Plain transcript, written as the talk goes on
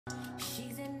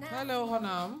Hello,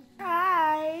 Xornam.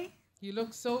 Hi. You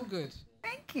look so good.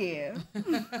 Thank you.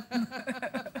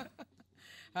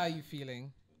 How are you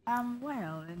feeling? I'm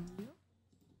well, and you?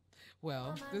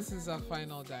 Well, this is our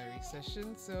final diary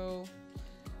session, so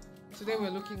today we're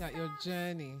looking at your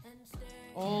journey,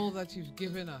 all that you've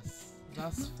given us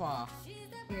thus far.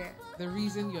 Yeah. The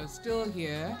reason you're still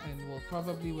here and will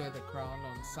probably wear the crown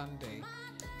on Sunday.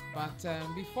 But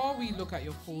before we look at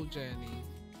your full journey,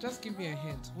 just give me a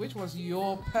hint. Which was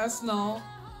your personal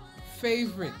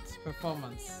favorite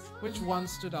performance? Which one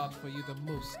stood out for you the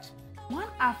most? One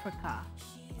Africa.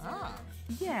 Ah.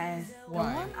 Yes.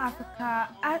 Why? The One Africa.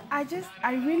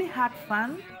 I really had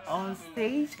fun on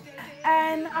stage,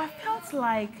 and I felt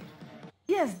like,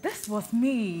 yes, this was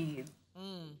me.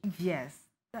 Yes.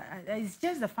 It's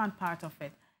just the fun part of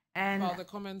it. And About the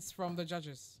comments from the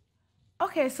judges.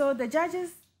 okay, so the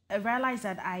judges realized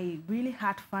that I really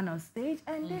had fun on stage,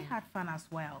 and they had fun as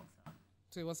well.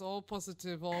 So it was all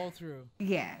positive all through.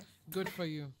 Yes. Good for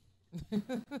you.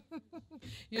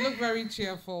 You look very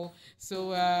cheerful.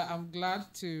 So I'm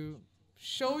glad to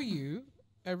show you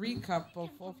a recap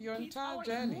of your entire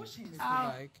journey, if you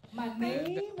like. My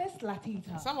name is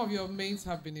Latita. Some of your mates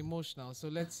have been emotional, so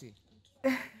let's see.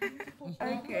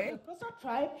 Okay. The Xornam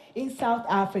tribe in South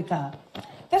Africa.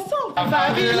 The song.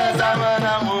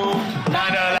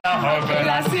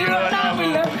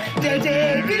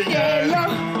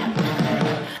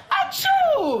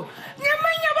 Achoo!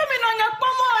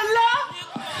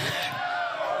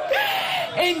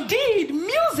 Indeed,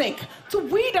 music to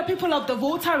we the people of the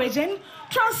Volta region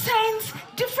transcends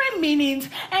different meanings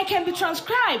and can be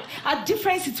transcribed at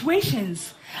different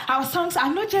situations. Our songs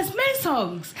are not just men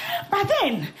songs, but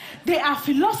then they are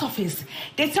philosophies.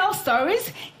 They tell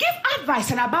stories, give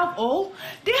advice, and above all,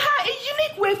 they have a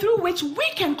unique way through which we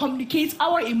can communicate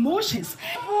our emotions.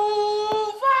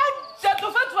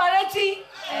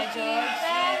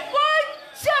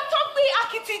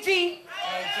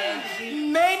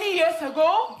 Many years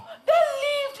ago, there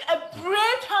lived a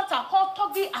brave hunter called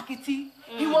Togbi Akiti.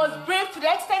 He was brave to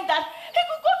the extent that he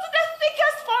could go to the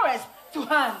thickest forest to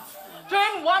hunt.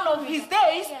 During one of his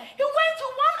days, he went to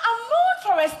one unknown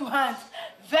forest to hunt.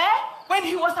 There, when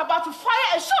he was about to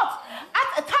fire a shot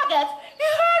at a target, he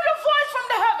heard a voice from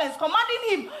the heavens commanding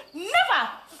him never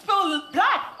to spill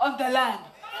blood on the land.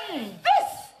 This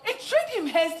intrigued him,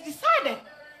 hence he decided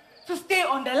to stay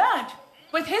on the land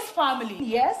with his family.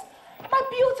 Yes, my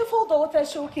beautiful daughter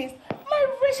showcased my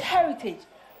rich heritage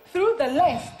through the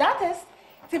lens, that is,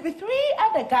 TV3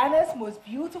 at the Ghana's most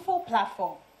beautiful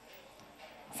platform.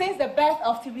 Since the birth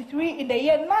of TV3 in the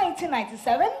year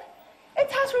 1997, it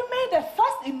has remained the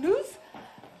first in news,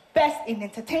 best in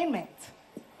entertainment.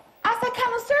 As a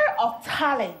connoisseur of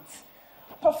talent,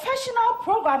 professional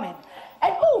programming,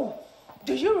 and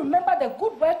do you remember the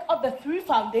good work of the 3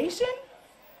 Foundation?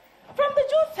 From the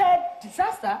June 3rd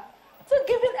disaster to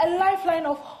giving a lifeline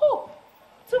of hope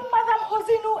to Madam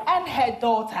Hosinu and her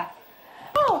daughter.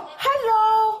 Oh,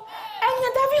 hello! And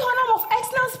your Davi Xornam of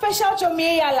Excellent Special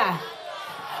Jomeyala.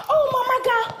 Oh,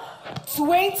 Mamaga,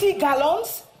 20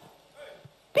 gallons?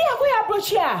 Be a good approach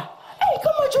here. Hey,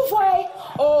 come on, Juvoi.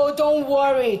 Oh, don't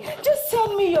worry. Just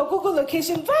send me your Google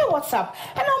location via WhatsApp,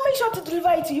 and I'll make sure to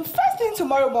deliver it to you first thing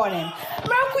tomorrow morning.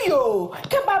 Miracuyo,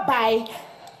 come bye.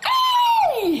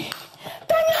 Hey!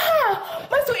 Tanya,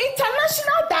 but to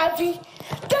international Davi,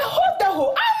 the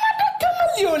whole, another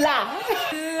Camaliola.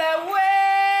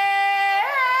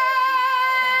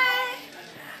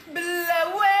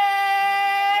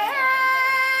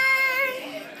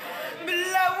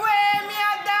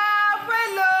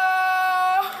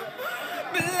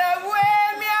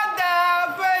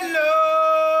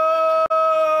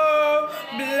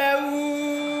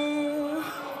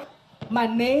 My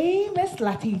name is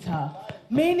Latita,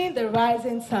 meaning the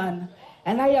rising sun,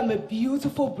 and I am a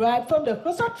beautiful bride from the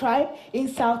Xornam tribe in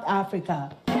South Africa.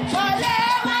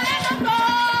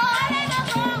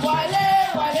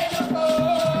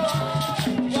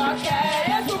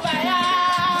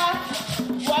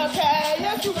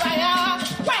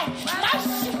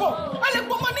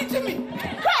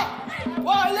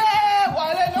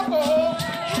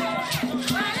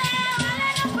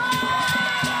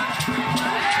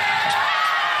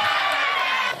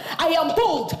 I am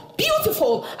bold,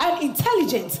 beautiful, and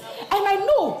intelligent, and I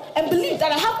know and believe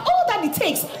that I have all that it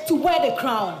takes to wear the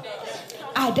crown.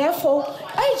 I therefore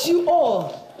urge you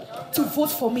all to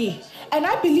vote for me, and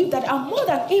I believe that I'm more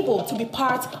than able to be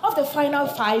part of the final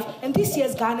 5 in this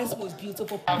year's Ghana's most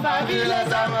beautiful. Look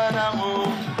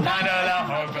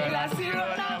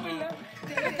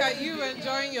at you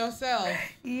enjoying yourself.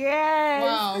 Yes.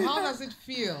 Wow, how does it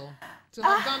feel to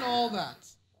have done all that?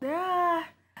 Yeah.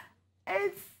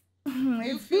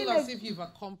 as if you've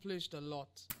accomplished a lot.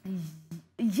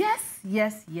 Yes,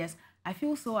 yes, yes. I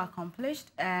feel so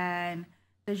accomplished, and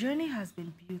the journey has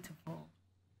been beautiful.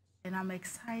 And I'm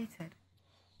excited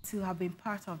to have been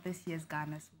part of this year's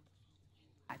Ghana's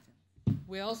pageant.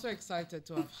 We're also excited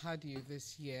to have had you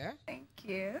this year. Thank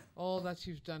you. All that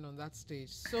you've done on that stage,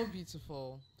 so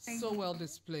beautiful, Thank so you. well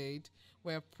displayed.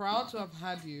 We're proud to have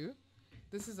had you.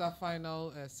 This is our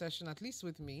final session, at least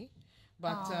with me.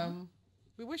 But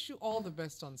we wish you all the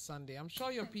best on Sunday. I'm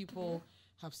sure your people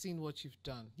have seen what you've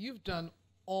done. You've done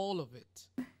all of it.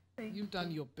 You've done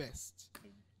your best.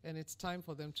 And it's time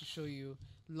for them to show you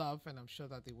love, and I'm sure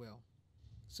that they will.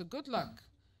 So good luck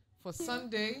for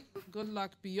Sunday. Good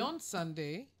luck beyond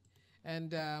Sunday.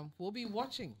 And we'll be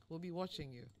watching. We'll be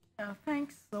watching you.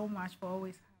 Thanks so much for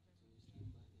always having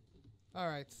me. All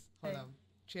right, Xornam.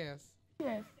 Cheers.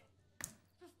 Yes.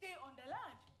 To stay on the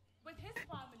land with his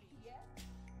family, yeah?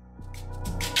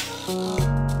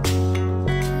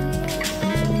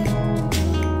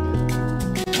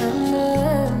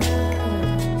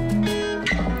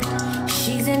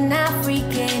 She's an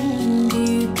African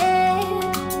beauty,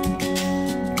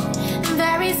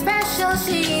 very special.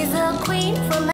 She's a queen from